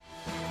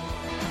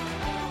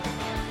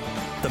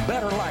The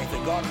better life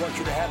that God wants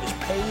you to have is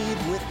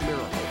paved with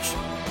miracles.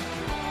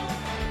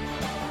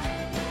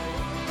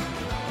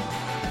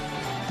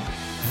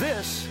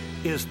 This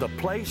is the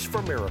place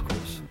for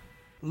miracles.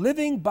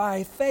 Living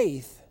by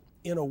faith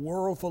in a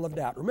world full of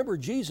doubt. Remember,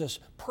 Jesus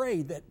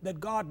prayed that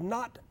God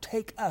not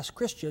take us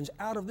Christians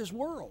out of this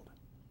world,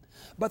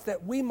 but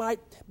that we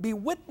might be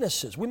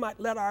witnesses. We might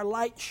let our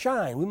light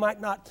shine. We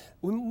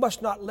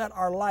must not let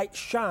our light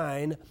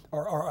shine,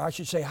 or I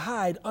should say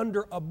hide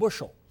under a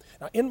bushel.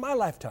 Now, in my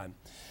lifetime,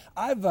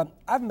 I've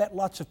met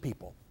lots of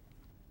people.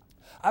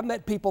 I've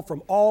met people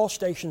from all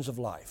stations of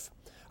life.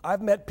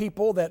 I've met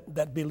people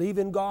that believe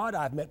in God.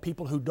 I've met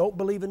people who don't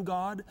believe in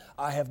God.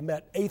 I have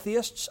met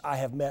atheists. I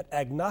have met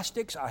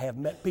agnostics. I have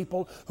met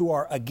people who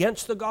are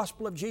against the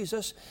gospel of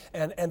Jesus.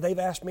 And they've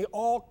asked me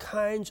all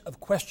kinds of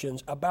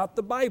questions about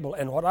the Bible.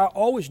 And what I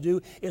always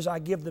do is I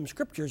give them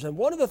scriptures. And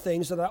one of the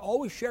things that I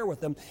always share with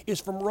them is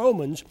from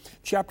Romans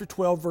chapter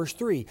 12, verse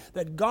 3,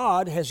 that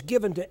God has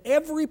given to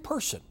every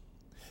person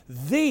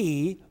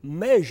the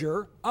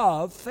measure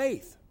of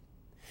faith.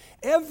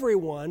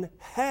 Everyone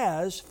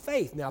has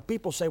faith. Now,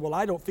 people say, well,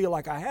 I don't feel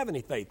like I have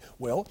any faith.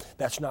 Well,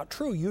 that's not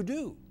true. You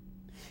do.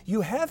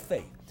 You have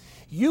faith.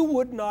 You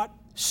would not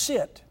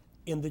sit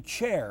in the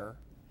chair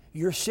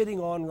you're sitting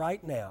on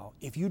right now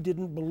if you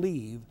didn't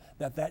believe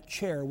that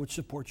chair would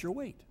support your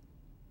weight.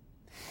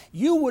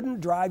 You wouldn't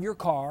drive your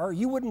car,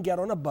 you wouldn't get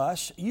on a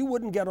bus, you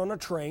wouldn't get on a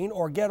train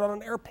or get on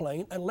an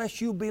airplane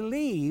unless you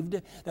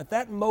believed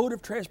that mode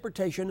of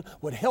transportation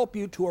would help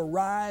you to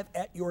arrive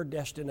at your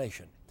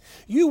destination.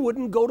 You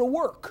wouldn't go to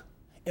work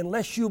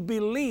unless you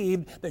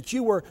believed that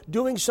you were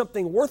doing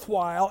something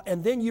worthwhile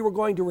and then you were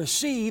going to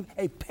receive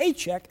a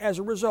paycheck as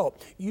a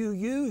result. You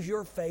use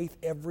your faith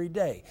every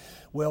day.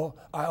 Well,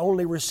 I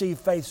only receive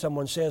faith,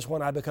 someone says,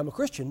 when I become a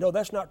Christian. No,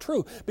 that's not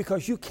true,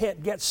 because you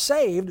can't get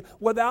saved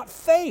without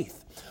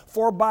faith.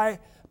 For by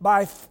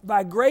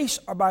grace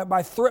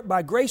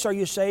are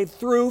you saved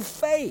through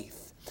faith.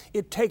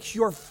 It takes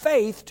your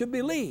faith to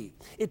believe.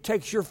 It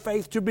takes your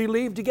faith to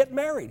believe to get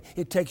married.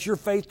 It takes your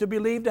faith to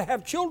believe to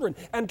have children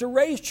and to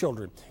raise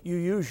children. You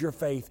use your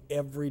faith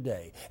every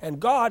day.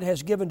 And God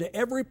has given to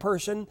every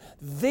person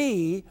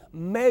the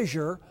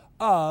measure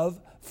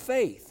of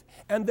faith.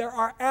 And there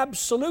are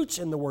absolutes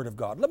in the Word of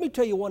God. Let me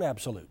tell you one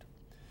absolute.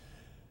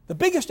 The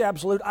biggest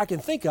absolute I can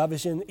think of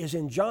is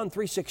in John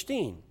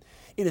 3:16.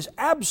 It is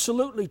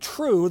absolutely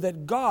true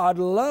that God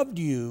loved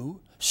you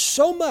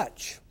so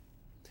much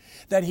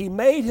that He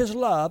made His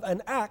love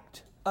an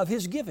act of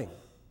His giving.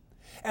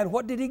 And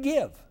what did He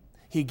give?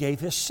 He gave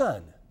His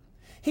Son.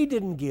 He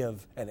didn't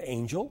give an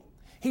angel.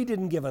 He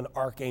didn't give an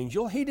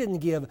archangel. He didn't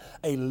give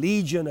a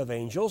legion of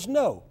angels.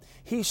 No,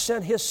 He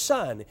sent His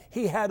Son.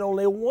 He had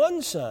only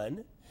one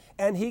Son,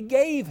 and He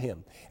gave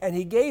Him. And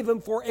He gave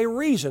Him for a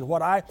reason,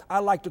 what I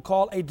like to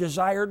call a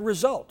desired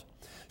result,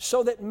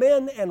 so that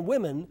men and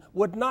women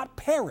would not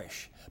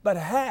perish, but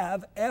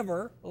have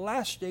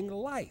everlasting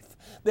life.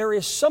 There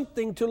is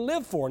something to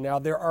live for. Now,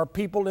 there are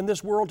people in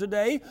this world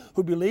today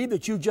who believe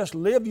that you just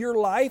live your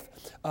life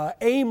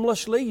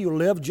aimlessly. You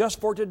live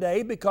just for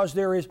today because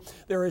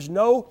there's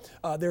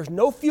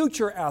no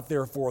future out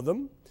there for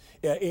them.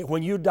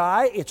 When you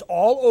die, it's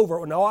all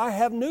over. Now, I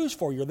have news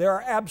for you. There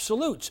are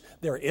absolutes.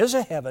 There is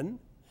a heaven,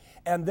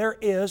 and there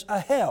is a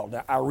hell.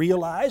 Now, I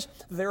realize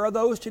there are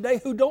those today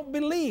who don't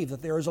believe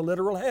that there is a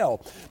literal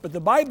hell, but the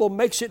Bible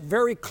makes it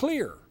very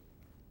clear.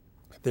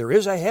 There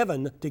is a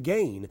heaven to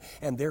gain,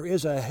 and there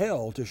is a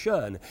hell to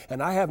shun.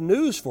 And I have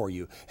news for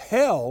you.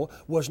 Hell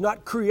was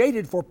not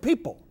created for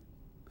people.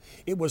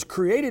 It was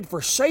created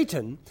for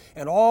Satan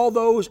and all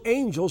those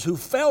angels who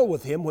fell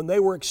with him when they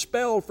were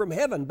expelled from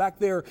heaven back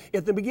there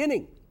at the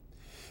beginning.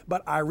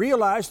 But I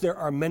realize there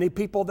are many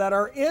people that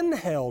are in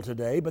hell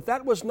today, but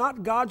that was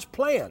not God's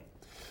plan.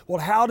 Well,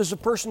 how does a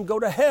person go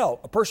to hell?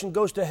 A person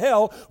goes to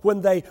hell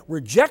when they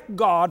reject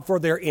God for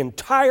their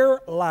entire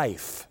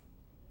life,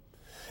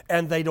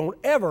 and they don't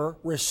ever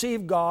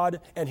receive God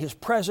and His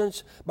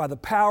presence by the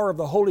power of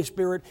the Holy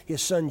Spirit,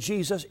 His Son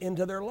Jesus,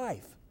 into their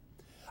life.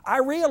 I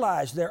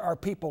realize there are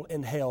people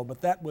in hell,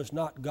 but that was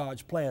not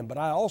God's plan. But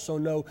I also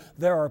know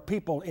there are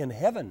people in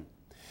heaven,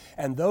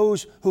 and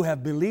those who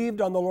have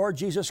believed on the Lord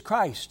Jesus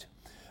Christ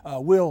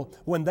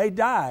when they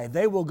die,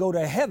 they will go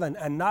to heaven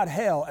and not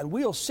hell, and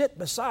we'll sit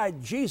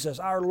beside Jesus,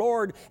 our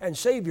Lord and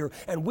Savior,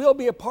 and we'll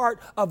be a part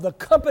of the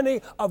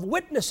company of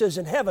witnesses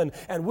in heaven,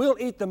 and we'll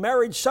eat the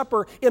marriage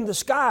supper in the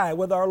sky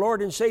with our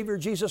Lord and Savior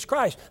Jesus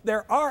Christ.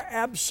 There are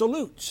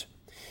absolutes.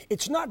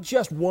 It's not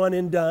just one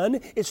and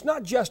done. It's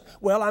not just,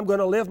 well, I'm going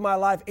to live my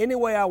life any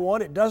way I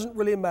want. It doesn't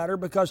really matter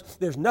because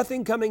there's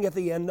nothing coming at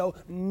the end. No,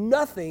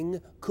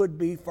 nothing could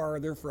be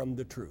farther from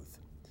the truth.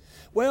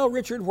 Well,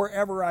 Richard,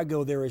 wherever I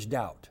go, there is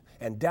doubt,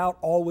 and doubt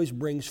always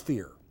brings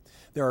fear.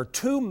 There are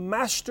two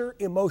master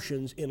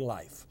emotions in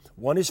life.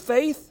 One is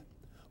faith,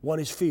 one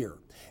is fear.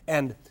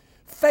 And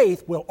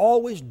faith will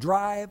always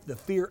drive the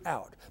fear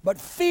out. But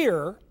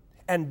fear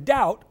and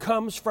doubt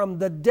comes from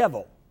the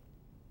devil.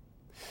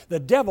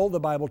 The devil, the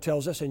Bible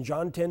tells us in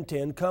John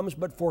 10:10, comes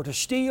but for to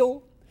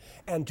steal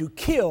and to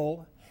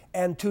kill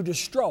and to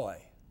destroy.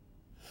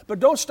 But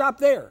don't stop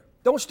there.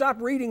 Don't stop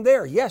reading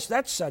there. Yes,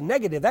 that's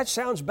negative. That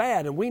sounds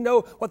bad, and we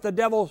know what the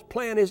devil's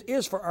plan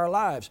is for our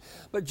lives.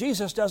 But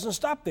Jesus doesn't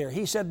stop there.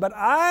 He said, but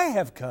I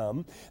have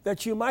come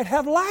that you might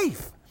have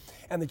life,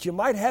 and that you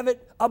might have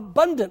it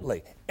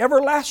abundantly,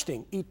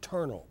 everlasting,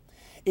 eternal.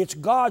 It's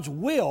God's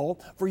will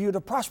for you to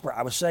prosper.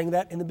 I was saying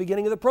that in the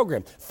beginning of the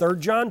program. 3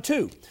 John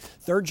 2.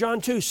 3 John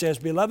 2 says,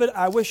 Beloved,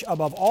 I wish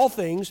above all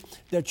things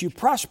that you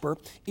prosper,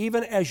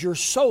 even as your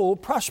soul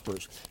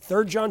prospers.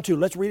 3 John 2,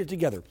 let's read it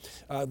together.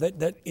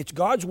 That it's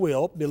God's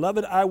will.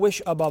 Beloved, I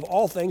wish above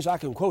all things, I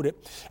can quote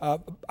it,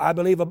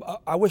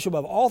 I wish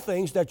above all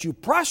things that you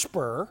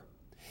prosper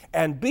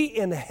and be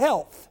in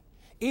health,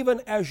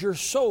 even as your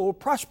soul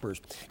prospers.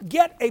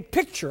 Get a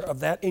picture of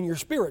that in your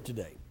spirit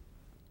today.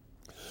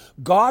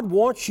 God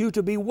wants you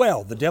to be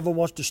well. The devil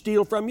wants to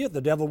steal from you.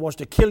 The devil wants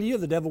to kill you.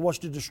 The devil wants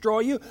to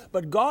destroy you.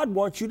 But God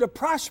wants you to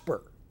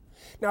prosper.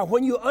 Now,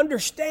 when you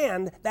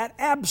understand that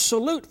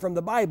absolute from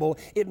the Bible,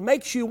 it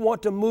makes you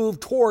want to move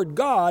toward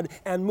God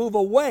and move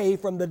away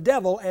from the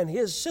devil and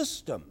his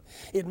system.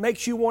 It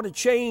makes you want to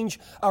change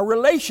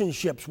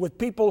relationships with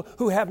people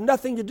who have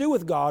nothing to do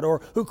with God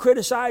or who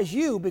criticize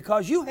you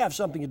because you have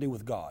something to do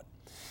with God.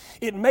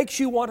 It makes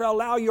you want to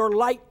allow your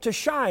light to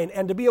shine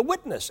and to be a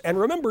witness. And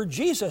remember,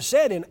 Jesus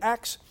said in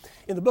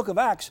the book of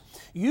Acts,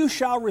 you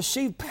shall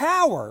receive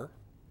power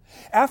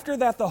after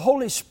that the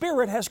Holy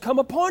Spirit has come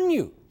upon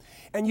you.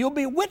 And you'll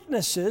be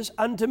witnesses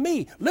unto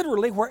me,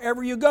 literally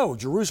wherever you go,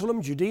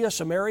 Jerusalem, Judea,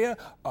 Samaria,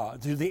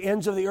 to the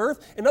ends of the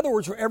earth. In other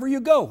words, wherever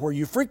you go, where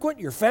you frequent,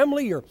 your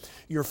family,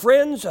 your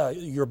friends,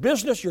 your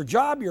business, your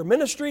job, your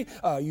ministry,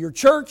 your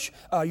church,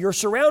 your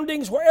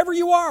surroundings, wherever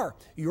you are,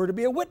 you're to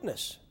be a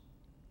witness.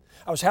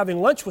 I was having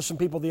lunch with some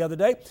people the other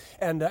day,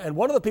 and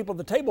one of the people at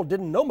the table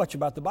didn't know much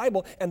about the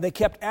Bible, and they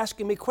kept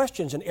asking me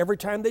questions, and every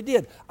time they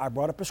did, I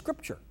brought up a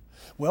scripture.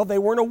 Well, they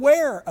weren't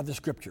aware of the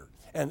scripture,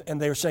 and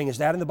they were saying, is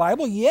that in the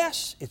Bible?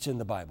 Yes, it's in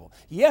the Bible.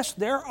 Yes,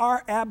 there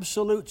are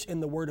absolutes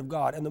in the Word of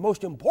God, and the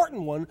most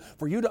important one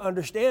for you to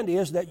understand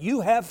is that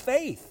you have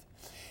faith,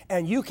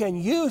 and you can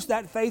use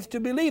that faith to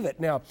believe it.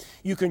 Now,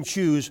 you can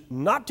choose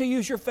not to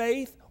use your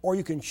faith, or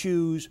you can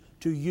choose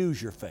to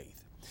use your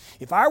faith.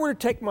 If I were to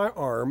take my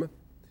arm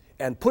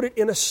and put it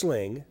in a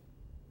sling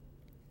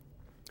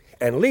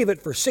and leave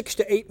it for 6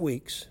 to 8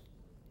 weeks,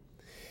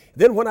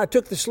 then when I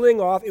took the sling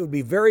off, it would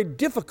be very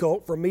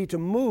difficult for me to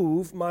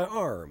move my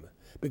arm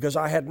because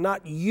I had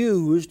not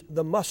used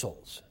the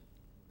muscles.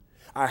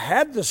 I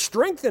had the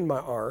strength in my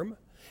arm.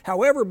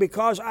 However,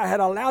 because I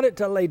had allowed it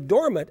to lay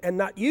dormant and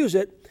not use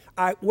it,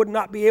 I would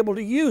not be able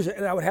to use it,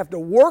 and I would have to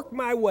work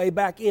my way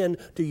back in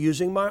to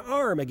using my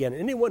arm again.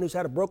 Anyone who's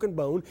had a broken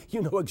bone,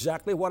 you know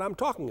exactly what I'm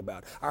talking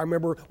about. I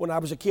remember when I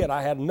was a kid,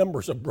 I had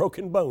numbers of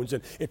broken bones,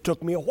 and it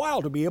took me a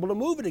while to be able to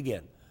move it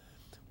again.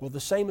 Well, the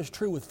same is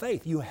true with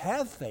faith. You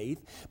have faith,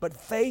 but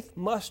faith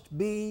must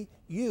be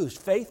used.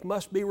 Faith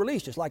must be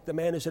released. It's like the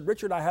man who said,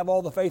 Richard, I have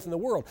all the faith in the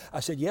world. I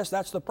said, yes,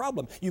 that's the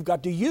problem. You've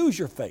got to use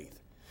your faith.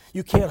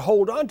 You can't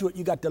hold on to it.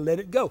 You got to let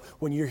it go.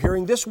 When you're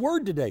hearing this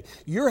word today,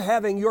 you're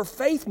having your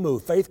faith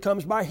move. Faith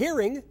comes by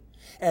hearing,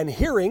 and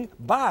hearing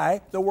by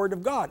the Word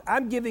of God.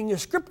 I'm giving you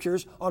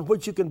scriptures on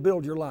which you can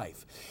build your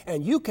life.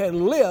 And you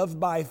can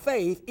live by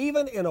faith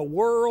even in a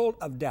world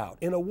of doubt,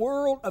 in a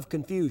world of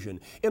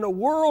confusion, in a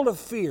world of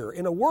fear,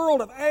 in a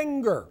world of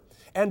anger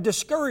and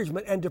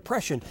discouragement and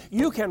depression.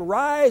 You can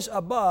rise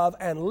above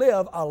and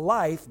live a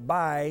life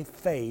by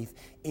faith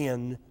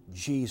in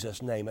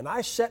Jesus' name. And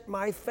I set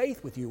my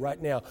faith with you right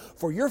now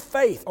for your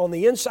faith on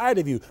the inside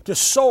of you to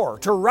soar,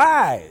 to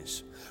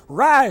rise.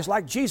 Rise,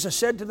 like Jesus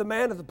said to the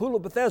man at the pool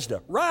of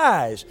Bethesda.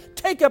 Rise,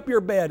 take up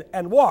your bed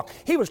and walk.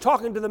 He was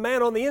talking to the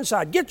man on the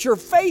inside. Get your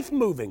faith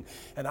moving.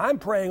 And I'm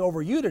praying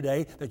over you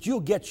today that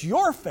you'll get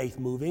your faith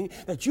moving,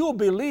 that you'll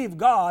believe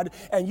God,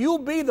 and you'll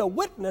be the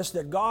witness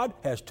that God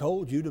has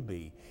told you to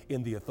be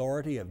in the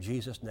authority of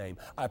Jesus' name.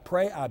 I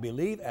pray, I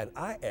believe, and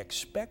I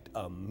expect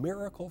a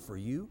miracle for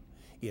you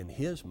in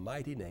His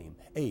mighty name.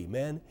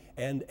 Amen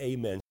and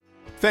amen.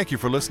 Thank you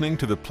for listening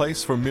to the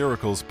Place for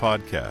Miracles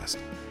podcast.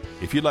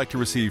 If you'd like to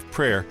receive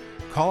prayer,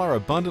 call our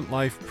Abundant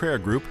Life prayer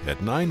group at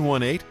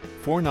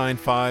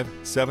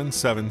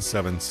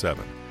 918-495-7777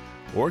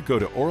 or go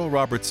to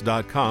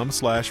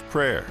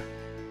oralroberts.com/prayer.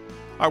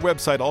 Our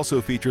website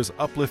also features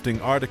uplifting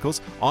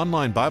articles,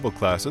 online Bible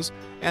classes,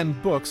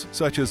 and books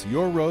such as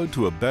Your Road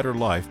to a Better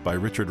Life by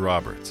Richard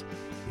Roberts.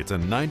 It's a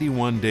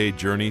 91-day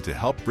journey to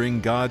help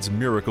bring God's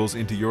miracles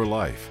into your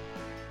life.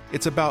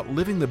 It's about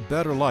living the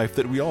better life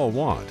that we all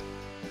want,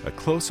 a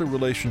closer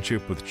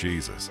relationship with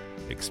Jesus,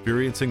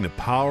 experiencing the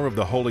power of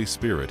the Holy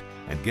Spirit,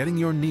 and getting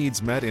your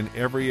needs met in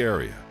every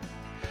area.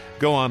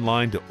 Go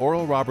online to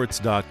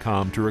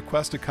oralroberts.com to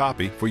request a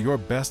copy for your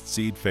Best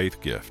Seed Faith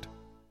gift.